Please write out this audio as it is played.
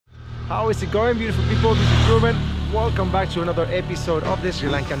How is it going, beautiful people? This is Ruben. Welcome back to another episode of the Sri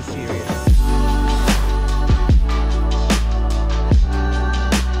Lankan series.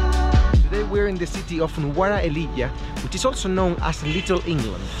 Today we're in the city of Nuwara Eliya, which is also known as Little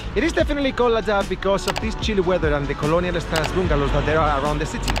England. It is definitely called that because of this chilly weather and the colonial style bungalows that there are around the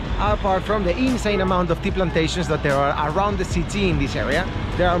city. Apart from the insane amount of tea plantations that there are around the city in this area,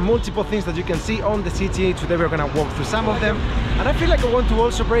 there are multiple things that you can see on the city. Today we're gonna walk through some of them. And I feel like I want to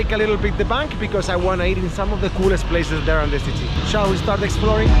also break a little bit the bank because I wanna eat in some of the coolest places there in the city. Shall we start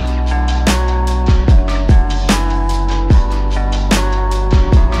exploring?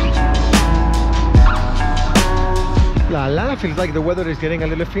 La la, feels like the weather is getting a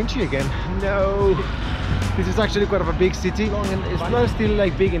little finchy again. No, this is actually quite of a big city, and it's not still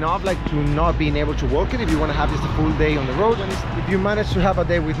like big enough like to not being able to walk it if you want to have just a full day on the road. And if you manage to have a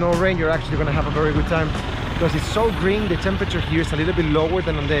day with no rain, you're actually going to have a very good time because it's so green. The temperature here is a little bit lower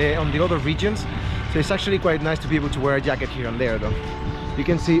than on the other regions, so it's actually quite nice to be able to wear a jacket here and there though. You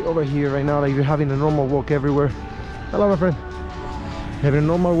can see over here right now, like you're having a normal walk everywhere. Hello, my friend. Having a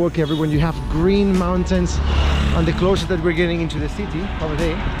normal walk everywhere. You have green mountains. And the closer that we're getting into the city over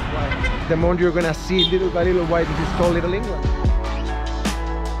there, the more you're gonna see little by little why this is called Little England.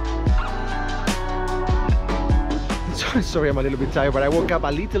 Sorry, I'm a little bit tired, but I woke up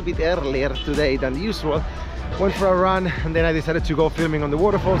a little bit earlier today than usual. Went for a run and then I decided to go filming on the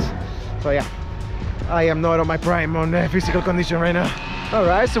waterfalls. So yeah, I am not on my prime on physical condition right now.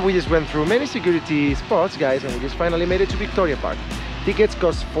 Alright, so we just went through many security spots, guys, and we just finally made it to Victoria Park. Tickets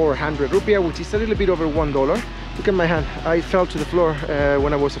cost 400 rupiah, which is a little bit over $1. Look at my hand, I fell to the floor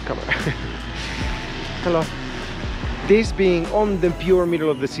when I was off camera. Hello. This being on the pure middle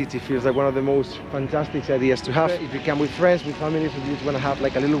of the city feels like one of the most fantastic ideas to have. If you come with friends, with family, if you just want to have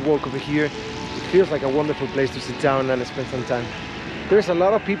like a little walk over here, it feels like a wonderful place to sit down and spend some time. There's a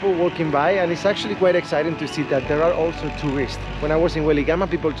lot of people walking by and it's actually quite exciting to see that there are also tourists. When I was in Weligama,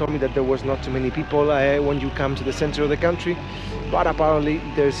 people told me that there was not too many people when you come to the center of the country, but apparently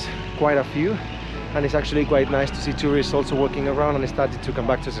there's quite a few, and it's actually quite nice to see tourists also walking around and starting to come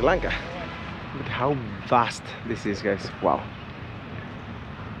back to Sri Lanka. Look how vast this is, guys. Wow.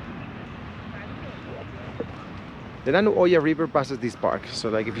 The Nuwara River passes this park, so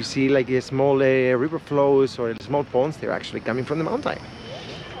like if you see like a small river flows or small ponds, they're actually coming from the mountain.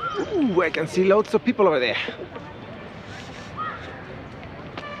 Ooh, I can see loads of people over there.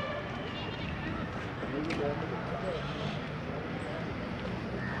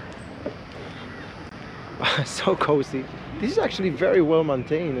 So cozy. This is actually very well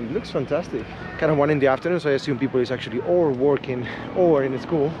maintained and it looks fantastic. Kind of 1 in the afternoon, so I assume people is actually or working or in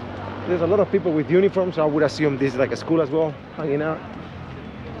school. There's a lot of people with uniforms, so I would assume this is like a school as well, hanging out.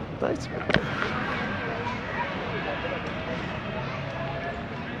 Nice.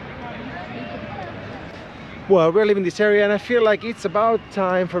 Well, we're leaving this area and I feel like it's about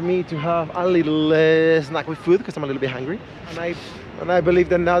time for me to have a little snack with food because I'm a little bit hungry. And I believe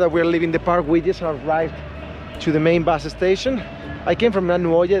that now that we're leaving the park, we just arrived to the main bus station. I came from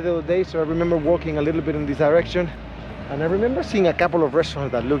Nuwara the other day, so I remember walking a little bit in this direction. And I remember seeing a couple of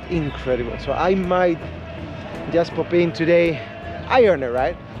restaurants that looked incredible. So I might just pop in today. I earn it,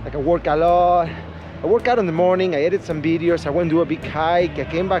 right? Like I work a lot. I work out in the morning, I edit some videos, I went to do a big hike, I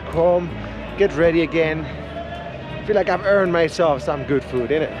came back home, get ready again. I feel like I've earned myself some good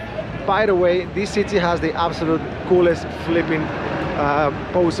food, innit? By the way, this city has the absolute coolest flipping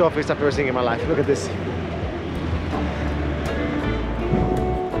post office I've ever seen in my life. Look at this.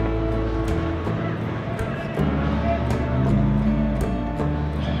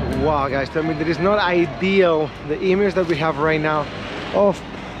 Wow, guys, tell me that is not ideal, the image that we have right now of,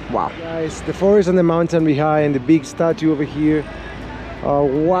 wow. Guys, the forest and the mountain behind, the big statue over here. Oh,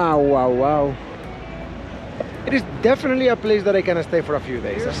 wow, wow, wow. It is definitely a place that I can stay for a few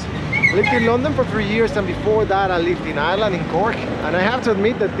days. I lived in London for 3 years, and before that I lived in Ireland, in Cork. And I have to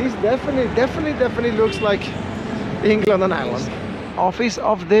admit that this definitely looks like England and Ireland. Office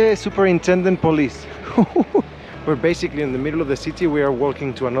of the Superintendent Police. We're basically in the middle of the city. We are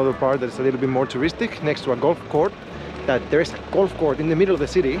walking to another part that's a little bit more touristic, next to a golf court. That there's a golf court in the middle of the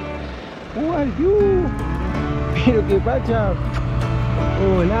city. Who are you? Pero que pasa?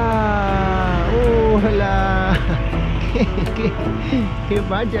 Hola, hola. ¿Qué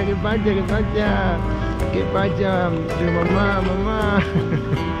pasa? ¿Qué pasa? ¿Qué pasa? ¿Qué pasa? Mamá, mamá.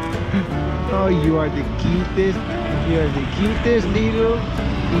 Oh, you are the cutest. You are the cutest little.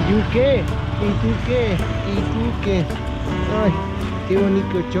 ¿Y tú qué? ¿Y tú qué? ¿Y tú qué? Ay, qué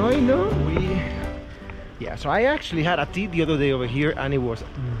bonito choy, ¿no? Yeah, so I actually had a tea the other day over here and it was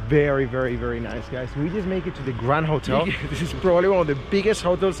very, very, very nice, guys. We just make it to the Grand Hotel. This is probably one of the biggest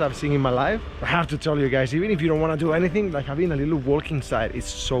hotels I've seen in my life. I have to tell you guys, even if you don't want to do anything, like having a little walk inside is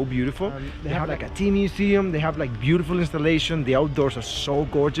so beautiful. They have like a tea museum. They have like beautiful installation. The outdoors are so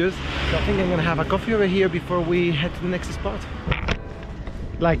gorgeous. So I think I'm gonna have a coffee over here before we head to the next spot.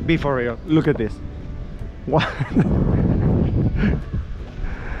 Like, be for real. Look at this. What?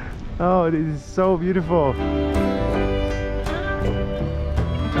 Oh, this is so beautiful.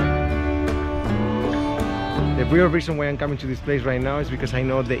 The real reason why I'm coming to this place right now is because I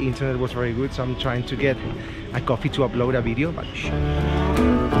know the internet was very good, so I'm trying to get a coffee to upload a video, but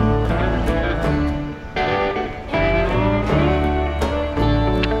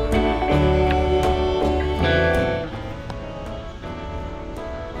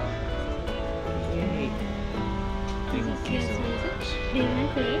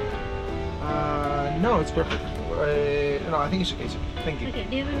no, it's perfect. No, I think it's okay. Thank you. Okay,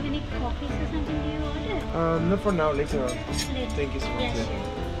 do you want any coffees or something do you order? Not for now, later on. Later. Thank you so much. Yes, sure.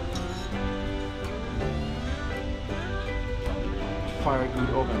 Fire good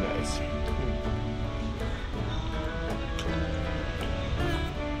oven, guys.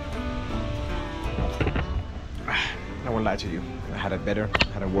 I won't lie to you. I had it better,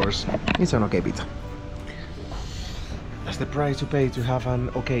 I had it worse. It's an okay pizza. That's the price to pay to have an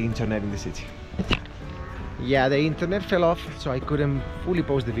okay internet in the city. Yeah, the internet fell off, so I couldn't fully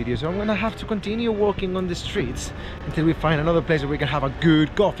post the video, so I'm gonna have to continue walking on the streets until we find another place where we can have a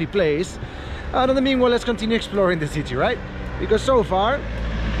good coffee place. And in the meanwhile, let's continue exploring the city, right? Because so far,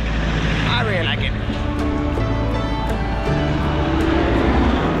 I really like it.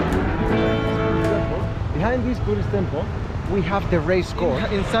 Behind this Buddhist temple, we have the race course.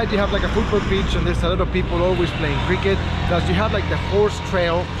 Inside you have like a football pitch, and there's a lot of people always playing cricket. Plus you have like the horse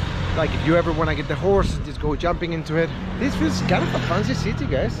trail. Like if you ever want to get the horse, just go jumping into it. This feels kind of a fancy city,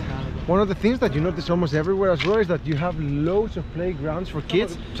 guys. One of the things that you notice almost everywhere as well is that you have loads of playgrounds for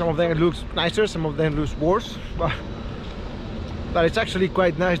kids. Some of them look nicer, some of them look worse. But it's actually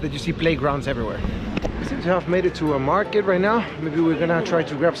quite nice that you see playgrounds everywhere. We seem to have made it to a market right now. Maybe we're gonna try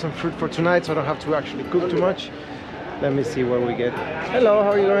to grab some fruit for tonight so I don't have to actually cook too much. Let me see what we get. Hello, how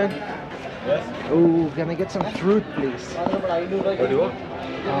are you doing? Yes. Oh, can I get some fruit, please? What do you want?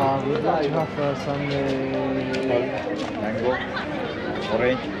 We'd like to have some mango,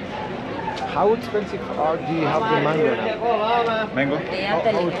 orange. How expensive do you have the mango now? Mango?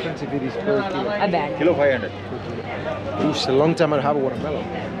 How expensive it is per kilo? Kilo 500. Ooh, it's a long time I have a watermelon.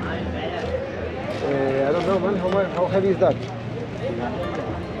 I don't know, man. How heavy is that?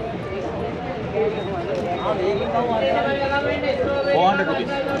 400 rupees.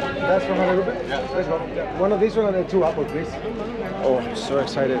 That's 100 rupees? Yeah. Let's go. One of these one and then 2 apples, please. Oh, I'm so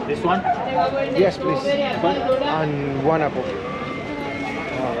excited. This one? Yes, please. And 1 apple.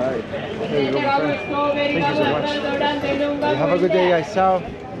 All right. There you go, my friend. Thank you so much. You have a good day, guys. Ciao.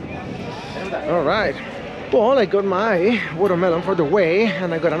 All right. Well, I got my watermelon for the way,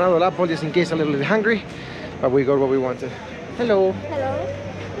 and I got another apple just in case I'm a little bit hungry. But we got what we wanted. Hello. Hello.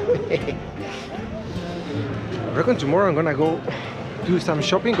 I reckon tomorrow I'm gonna go do some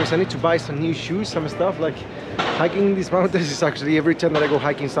shopping because I need to buy some new shoes, some stuff. Like hiking in these mountains is actually every time that I go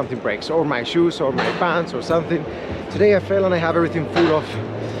hiking something breaks, or my shoes or my pants or something. Today I fell and I have everything full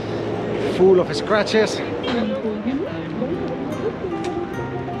of scratches.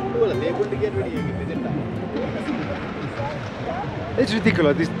 It's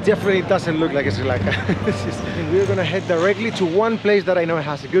ridiculous. This definitely doesn't look like a Sri Lanka. We're gonna head directly to one place that I know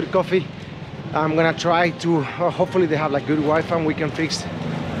has a good coffee. I'm gonna try to, hopefully they have like good Wi-Fi and we can fix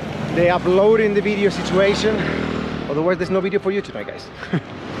the uploading the video situation. Otherwise there's no video for you tonight, guys.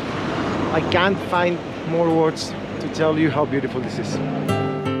 I can't find more words to tell you how beautiful this is.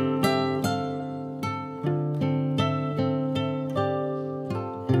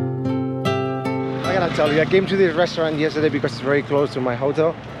 I gotta tell you, I came to this restaurant yesterday because it's very close to my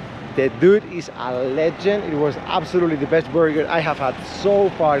hotel. The dude is a legend. It was absolutely the best burger I have had so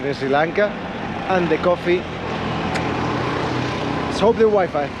far in Sri Lanka. And the coffee. Let's hope the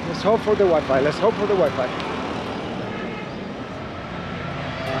Wi-Fi. Let's hope for the Wi-Fi. Let's hope for the Wi-Fi.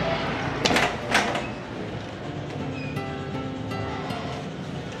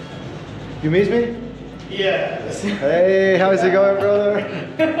 You miss me? Yes. Hey, how's it going, brother?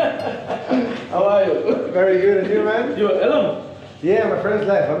 How are you? Very good. And you, man? You alone? Yeah, my friends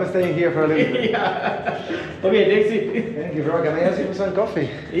left. I'm staying here for a little bit. Yeah. Okay, taxi. Thank you, bro. Can I ask you for some coffee?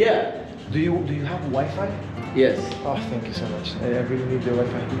 Yeah. Do you have Wi-Fi? Yes. Oh, thank you so much. I really need the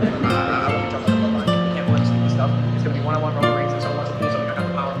Wi-Fi. Stuff. It's going to be one-on-one roller race and so lots of things. So we're going to have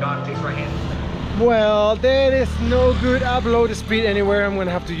the power of God, takes right hand. Well, there is no good upload speed anywhere. I'm gonna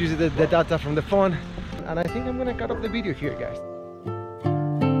have to use the data from the phone. And I think I'm gonna cut off the video here, guys.